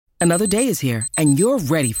Another day is here, and you're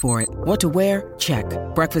ready for it. What to wear? Check.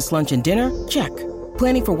 Breakfast, lunch, and dinner? Check.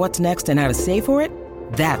 Planning for what's next and how to save for it?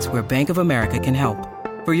 That's where Bank of America can help.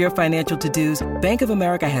 For your financial to-dos, Bank of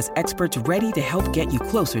America has experts ready to help get you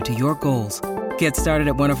closer to your goals. Get started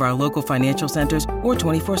at one of our local financial centers or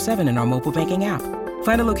 24/7 in our mobile banking app.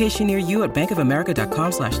 Find a location near you at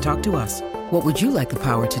bankofamerica.com/talktous. What would you like the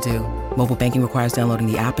power to do? Mobile banking requires downloading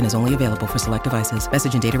the app and is only available for select devices.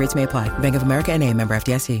 Message and data rates may apply. Bank of America N.A., member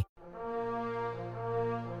FDIC.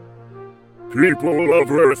 People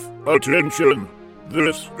of Earth, attention!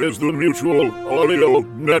 This is the Mutual Audio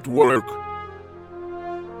Network.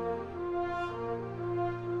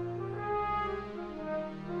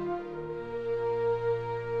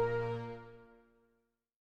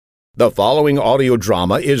 The following audio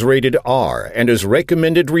drama is rated R and is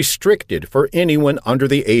recommended restricted for anyone under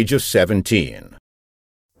the age of 17.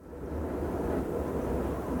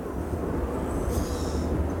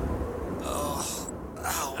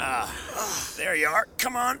 There you are.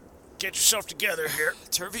 Come on. Get yourself together here.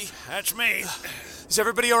 Turvey? That's me. Is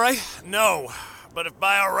everybody all right? No. But if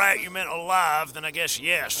by all right you meant alive, then I guess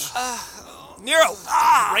yes. Nero!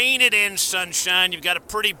 Rein it in, sunshine. You've got a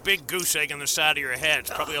pretty big goose egg on the side of your head.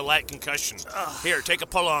 It's probably a light concussion. Here, take a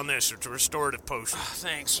pull on this. It's a restorative potion.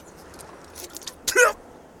 Thanks.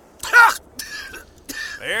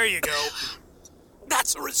 There you go.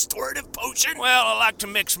 That's a restorative potion? Well, I like to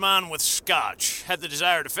mix mine with scotch. Had the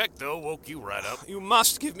desired effect, though. Woke you right up. You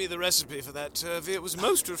must give me the recipe for that, Turvey. It was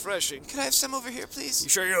most refreshing. Can I have some over here, please? You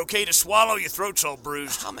sure you're okay to swallow? Your throat's all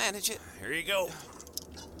bruised. I'll manage it. Here you go.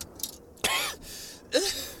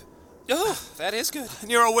 Oh, that is good.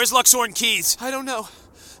 Nero, where's Luxor and Keys? I don't know.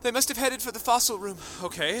 They must have headed for the fossil room.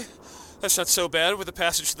 Okay. That's not so bad. With the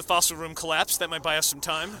passage to the fossil room collapsed, that might buy us some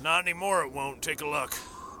time. Not anymore, it won't. Take a look.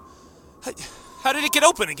 How did it get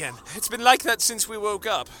open again? It's been like that since we woke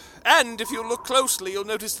up. And if you look closely, you'll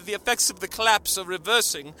notice that the effects of the collapse are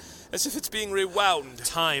reversing, as if it's being rewound.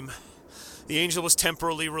 Time. The angel was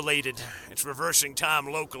temporally related. It's reversing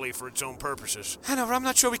time locally for its own purposes. Hanover, I'm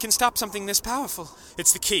not sure we can stop something this powerful.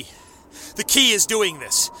 It's the key. The key is doing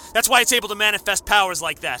this. That's why it's able to manifest powers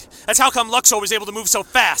like that. That's how come Luxor was able to move so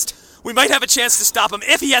fast. We might have a chance to stop him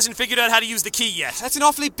if he hasn't figured out how to use the key yet. That's an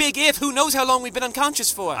awfully big if. Who knows how long we've been unconscious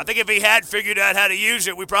for? I think if he had figured out how to use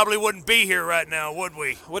it, we probably wouldn't be here right now, would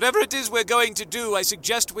we? Whatever it is we're going to do, I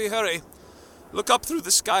suggest we hurry. Look up through the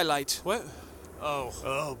skylight. What?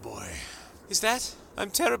 Oh boy. Is that? I'm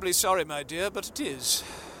terribly sorry, my dear, but it is.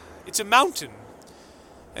 It's a mountain.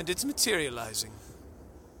 And it's materializing.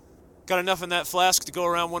 Got enough in that flask to go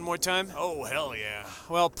around one more time? Oh, hell yeah.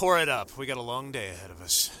 Well, pour it up. We got a long day ahead of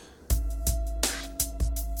us.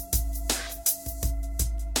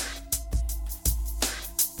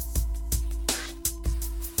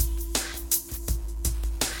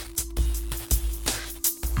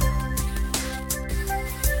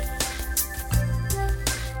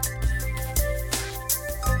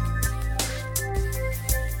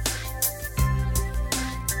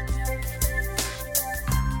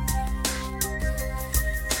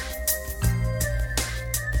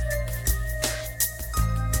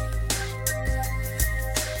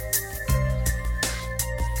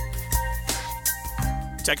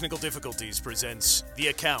 Technical Difficulties presents The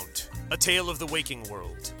Account, A Tale of the Waking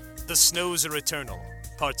World. The Snows Are Eternal,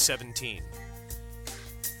 Part 17.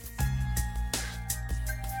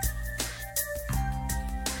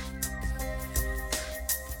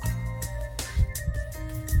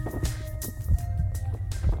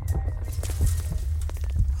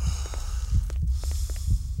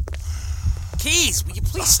 Keys, will you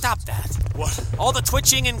please stop that? What? All the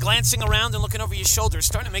twitching and glancing around and looking over your shoulder is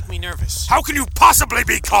starting to make me nervous. How can you possibly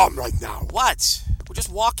be calm right now? What? We're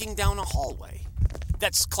just walking down a hallway.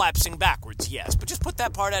 That's collapsing backwards, yes, but just put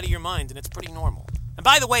that part out of your mind and it's pretty normal. And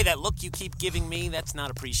by the way, that look you keep giving me, that's not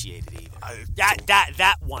appreciated either.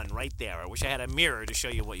 That one right there. I wish I had a mirror to show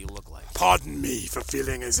you what you look like. Pardon me for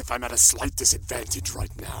feeling as if I'm at a slight disadvantage right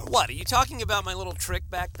now. What, are you talking about my little trick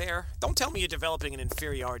back there? Don't tell me you're developing an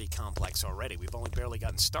inferiority complex already. We've only barely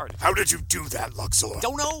gotten started. How did you do that, Luxor?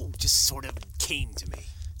 Don't know. Just sort of came to me.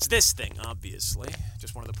 It's this thing, obviously.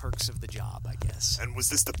 Just one of the perks of the job, I guess. And was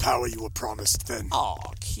this the power you were promised then?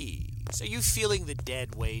 Aw, Keys. Are you feeling the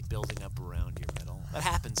dead weight building up around your middle? That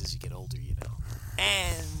happens as you get older, you know.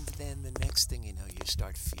 And then the next thing you know, you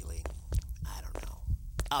start feeling, I don't know,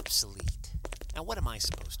 obsolete. Now, what am I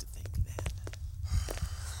supposed to think then?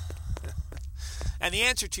 And the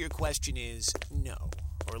answer to your question is no.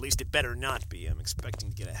 Or at least it better not be. I'm expecting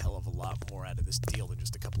to get a hell of a lot more out of this deal than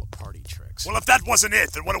just a couple of party tricks. Well, if that wasn't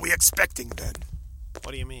it, then what are we expecting then?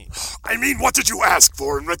 What do you mean? I mean, what did you ask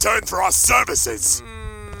for in return for our services?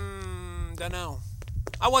 Dunno.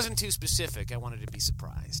 I wasn't too specific. I wanted to be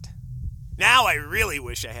surprised. Now I really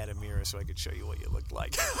wish I had a mirror so I could show you what you looked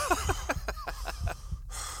like.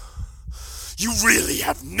 You really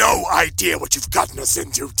have no idea what you've gotten us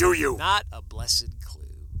into, do you? Not a blessed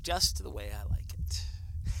clue. Just the way I like it.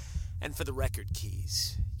 And for the record,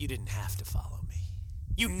 Keys, you didn't have to follow me.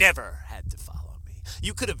 You never had to follow me.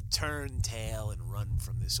 You could have turned tail and run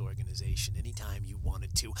from this organization anytime you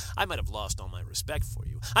wanted to. I might have lost all my respect for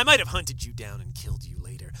you. I might have hunted you down and killed you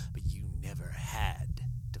later, but you never had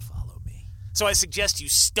to follow me. So I suggest you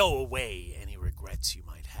stow away any regrets you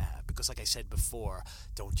might have, because like I said before,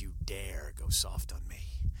 don't you dare go soft on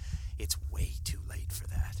me. It's way too late for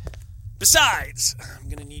that. Besides, I'm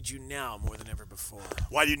gonna need you now more than ever before.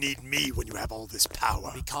 Why do you need me when you have all this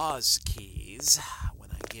power? Because, Keys,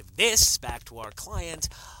 when I give this back to our client,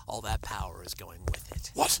 all that power is going with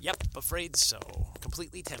it. What? Yep, afraid so.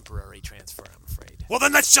 Completely temporary transfer, I'm afraid. Well,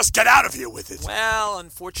 then let's just get out of here with it. Well,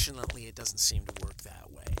 unfortunately, it doesn't seem to work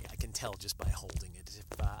that way. I can tell just by holding it.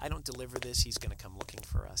 If I don't deliver this, he's gonna come looking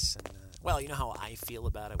for us. And, well, you know how I feel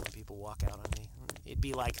about it when people walk out on me? It'd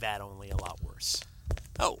be like that, only a lot worse.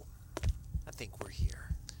 Oh, I think we're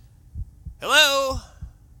here. Hello?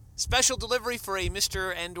 Special delivery for a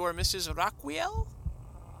Mr. and/or Mrs. Rockwell?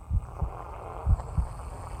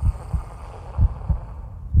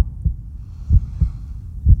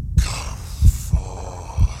 Come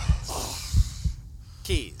forth.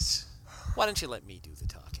 Keys, why don't you let me do the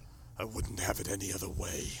talking? I wouldn't have it any other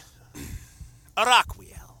way.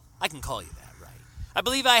 Rockwell. I can call you that, right? I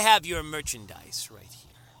believe I have your merchandise right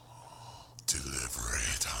here. Deliver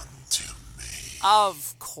it unto me.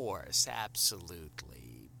 Of course,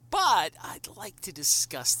 absolutely. But I'd like to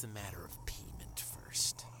discuss the matter of payment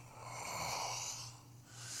first.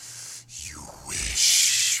 You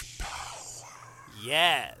wish power.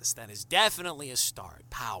 Yes, that is definitely a start.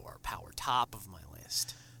 Power, top of my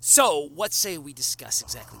list. So, what say we discuss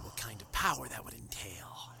exactly what kind of power that would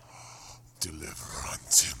entail? Deliver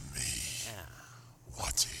unto me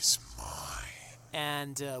what is mine.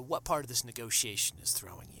 And what part of this negotiation is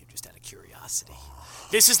throwing you, just out of curiosity?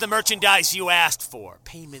 This is the merchandise you asked for.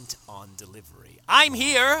 Payment on delivery. I'm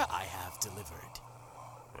here. I have delivered.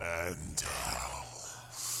 And how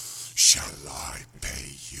shall I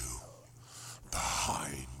pay you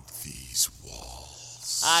behind these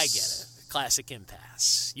walls? I get it. Classic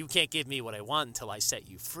impasse. You can't give me what I want until I set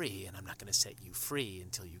you free, and I'm not going to set you free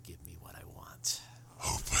until you give me what I want.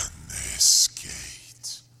 Open this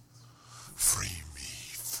gate. Free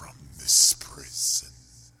me from this prison.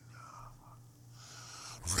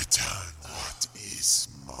 Return what is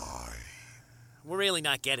mine. We're really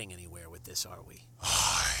not getting anywhere with this, are we?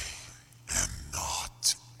 I am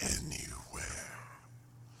not anywhere.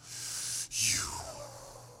 You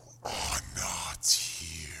are not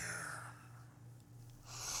here.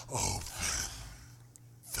 Open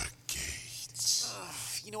the gate.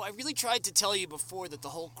 You know, I really tried to tell you before that the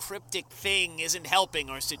whole cryptic thing isn't helping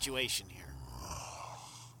our situation here.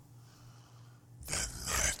 Then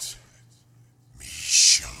let me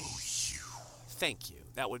show you. Thank you.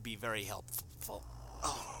 That would be very helpful.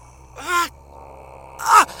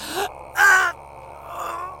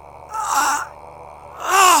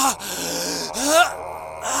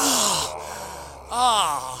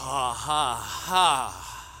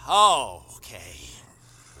 Oh, okay.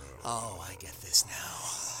 Oh, I get this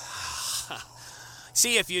now.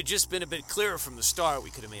 See, if you'd just been a bit clearer from the start, we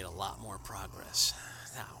could have made a lot more progress.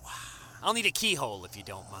 Now, I'll need a keyhole if you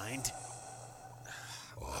don't mind.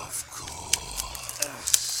 Of course.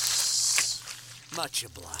 Much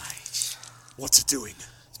obliged. What's it doing?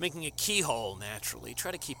 It's making a keyhole, naturally.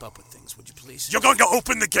 Try to keep up with things, would you please? You're going to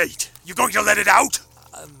open the gate. You're going to let it out?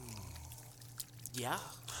 Yeah.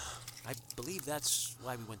 I believe that's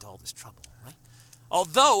why we went to all this trouble, right?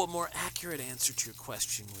 Although a more accurate answer to your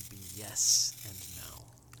question would be yes and no.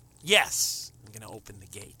 Yes, I'm going to open the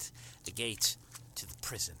gate. The gate to the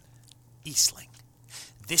prison. Eastling.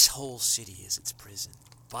 This whole city is its prison,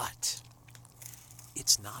 but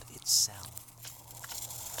it's not its cell.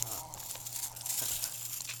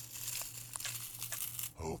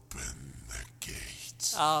 Open the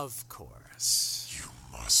gate. Of course. You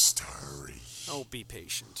must hurry. Oh, be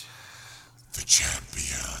patient. The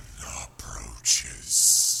champion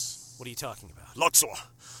approaches. What are you talking about? Luxor,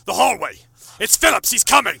 the hallway. It's Phillips. He's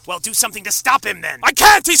coming. Well, do something to stop him then. I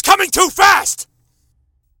can't. He's coming too fast.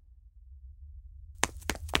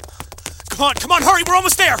 Come on, hurry, we're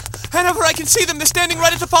almost there! Hanover, I can see them, they're standing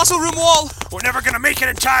right at the fossil room wall! We're never gonna make it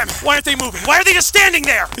in time! Why aren't they moving? Why are they just standing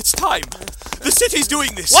there? It's time! The city's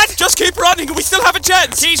doing this! What? Just keep running, we still have a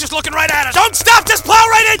chance! He's just looking right at us! Don't stop! Just plow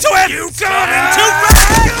right into him! You coming too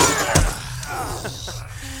fast!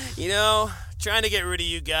 Trying to get rid of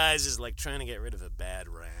you guys is like trying to get rid of a bad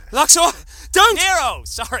rat. Luxor, don't! Nero!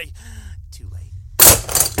 Sorry. Too late.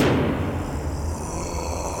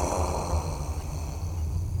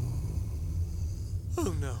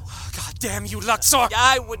 Oh no. God damn you, Luxor!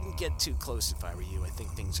 I wouldn't get too close if I were you. I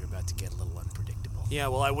think things are about to get a little unpredictable. Yeah,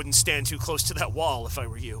 well, I wouldn't stand too close to that wall if I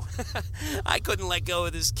were you. I couldn't let go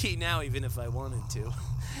of this key now even if I wanted to.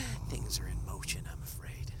 Things are in motion, I'm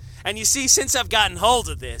afraid. And you see, since I've gotten hold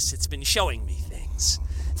of this, it's been showing me things.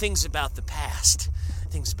 Things about the past.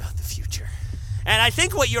 Things about the future. And I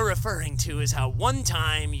think what you're referring to is how one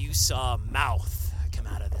time you saw a mouth come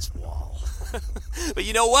out of this wall. But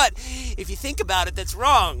you know what? If you think about it, that's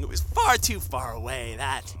wrong. It was far too far away.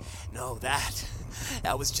 That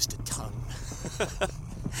was just a tongue.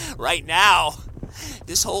 Right now,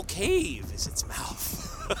 this whole cave is its mouth.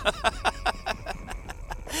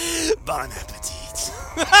 Bon appetit.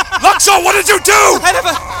 Luxor, what did you do? Head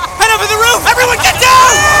over the roof! Everyone get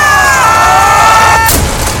down!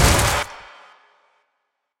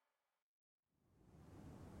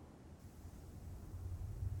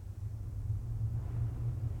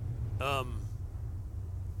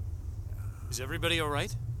 Is everybody all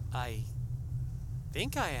right? I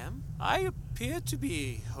think I am. I appear to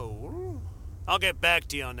be whole. I'll get back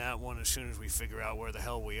to you on that one as soon as we figure out where the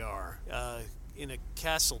hell we are. In a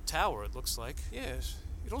castle tower, it looks like. Yes.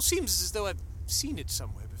 It all seems as though I've seen it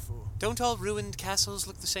somewhere before. Don't all ruined castles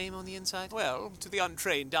look the same on the inside? Well, to the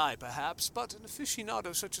untrained eye, perhaps, but an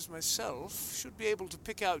aficionado such as myself should be able to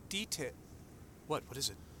pick out detail. What is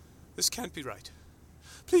it? This can't be right.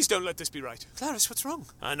 Please don't let this be right. Clarice, what's wrong?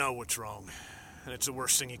 I know what's wrong, and it's the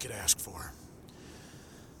worst thing you could ask for.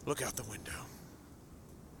 Look out the window.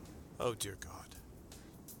 Oh, dear God.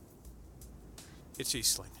 It's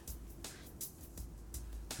Eastling.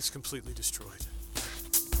 It's completely destroyed.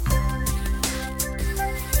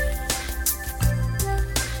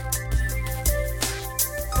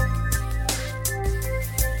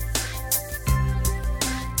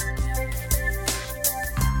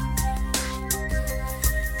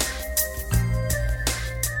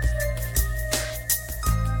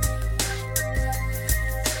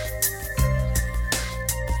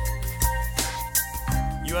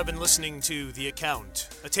 You have been listening to The Account,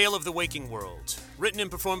 A Tale of the Waking World, written and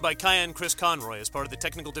performed by Kaya and Chris Conroy as part of the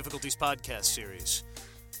Technical Difficulties podcast series.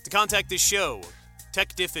 To contact this show,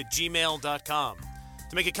 techdiff@gmail.com.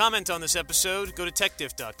 To make a comment on this episode, go to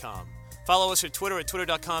techdiff.com. Follow us at Twitter at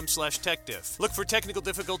twitter.com/techdiff. Look for Technical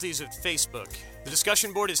Difficulties at Facebook. The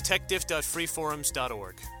discussion board is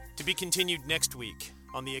techdiff.freeforums.org. To be continued next week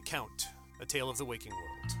on The Account, A Tale of the Waking World.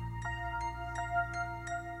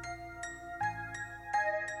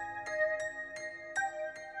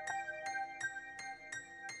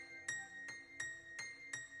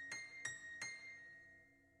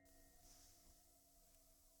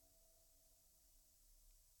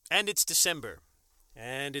 And it's December,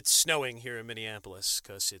 and it's snowing here in Minneapolis,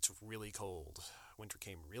 because it's really cold. Winter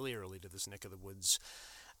came really early to this neck of the woods.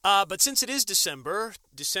 But since it is December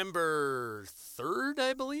 3rd,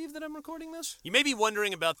 I believe, that I'm recording this, you may be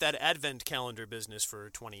wondering about that Advent calendar business for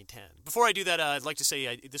 2010. Before I do that, I'd like to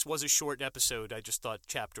say this was a short episode. I just thought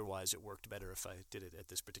chapter-wise it worked better if I did it at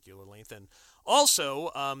this particular length. And also,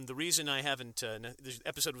 the reason I haven't, this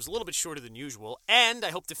episode was a little bit shorter than usual, and I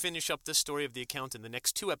hope to finish up this story of The Account in the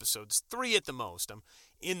next 2 episodes, 3 at the most. I'm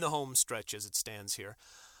in the home stretch as it stands here.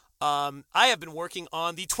 I have been working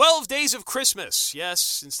on the 12 Days of Christmas.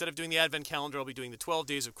 Yes, instead of doing the Advent calendar, I'll be doing the 12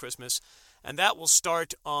 Days of Christmas, and that will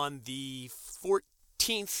start on the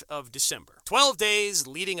 14th of December. 12 days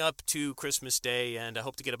leading up to Christmas Day, and I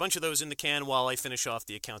hope to get a bunch of those in the can while I finish off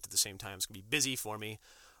The Account at the same time. It's going to be busy for me,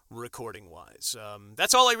 recording-wise.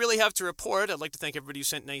 That's all I really have to report. I'd like to thank everybody who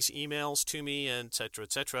sent nice emails to me, and et cetera,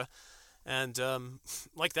 et cetera. And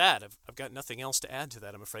like that, I've got nothing else to add to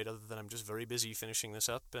that, I'm afraid, other than I'm just very busy finishing this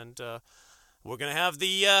up. And we're going to have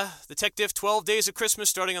the Tech Diff 12 Days of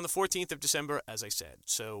Christmas starting on the 14th of December, as I said.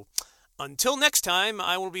 So until next time,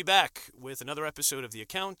 I will be back with another episode of The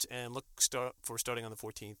Account, and look for starting on the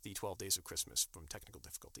 14th, the 12 Days of Christmas from Technical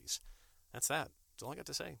Difficulties. That's that. That's all I got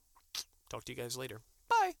to say. Talk to you guys later.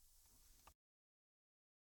 Bye.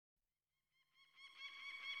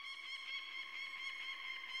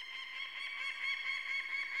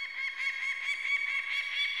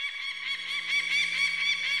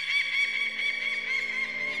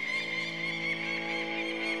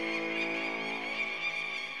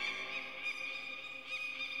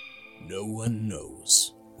 No one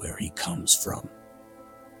knows where he comes from.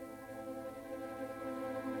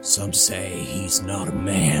 Some say he's not a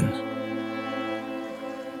man.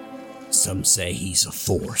 Some say he's a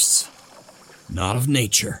force. Not of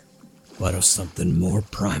nature, but of something more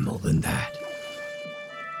primal than that.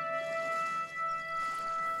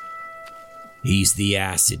 He's the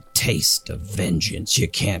acid taste of vengeance you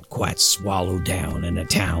can't quite swallow down in a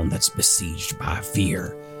town that's besieged by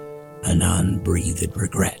fear and unbreathed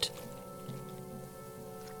regret.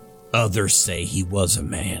 Others say he was a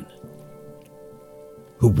man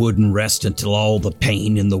who wouldn't rest until all the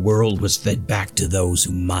pain in the world was fed back to those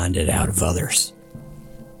who mined it out of others.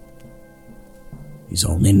 He's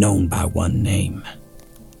only known by one name,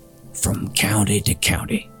 from county to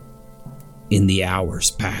county, in the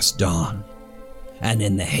hours past dawn, and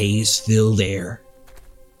in the haze-filled air.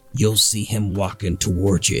 You'll see him walking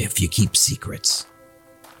towards you if you keep secrets,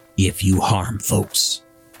 if you harm folks.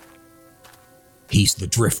 He's the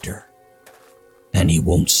Drifter, and he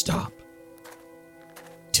won't stop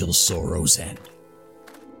till sorrow's end.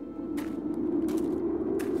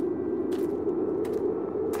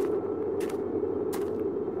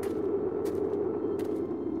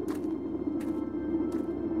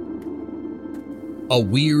 A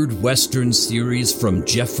weird Western series from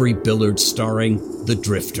Jeffrey Billard starring The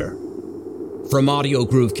Drifter. From Audio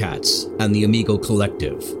Groove Cats and the Amigo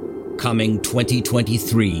Collective. Coming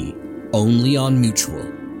 2023, only on Mutual,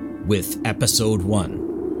 with Episode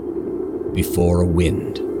 1, Before a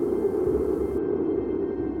Wind.